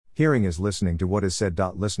Hearing is listening to what is said.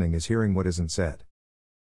 Listening is hearing what isn't said.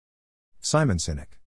 Simon Sinek.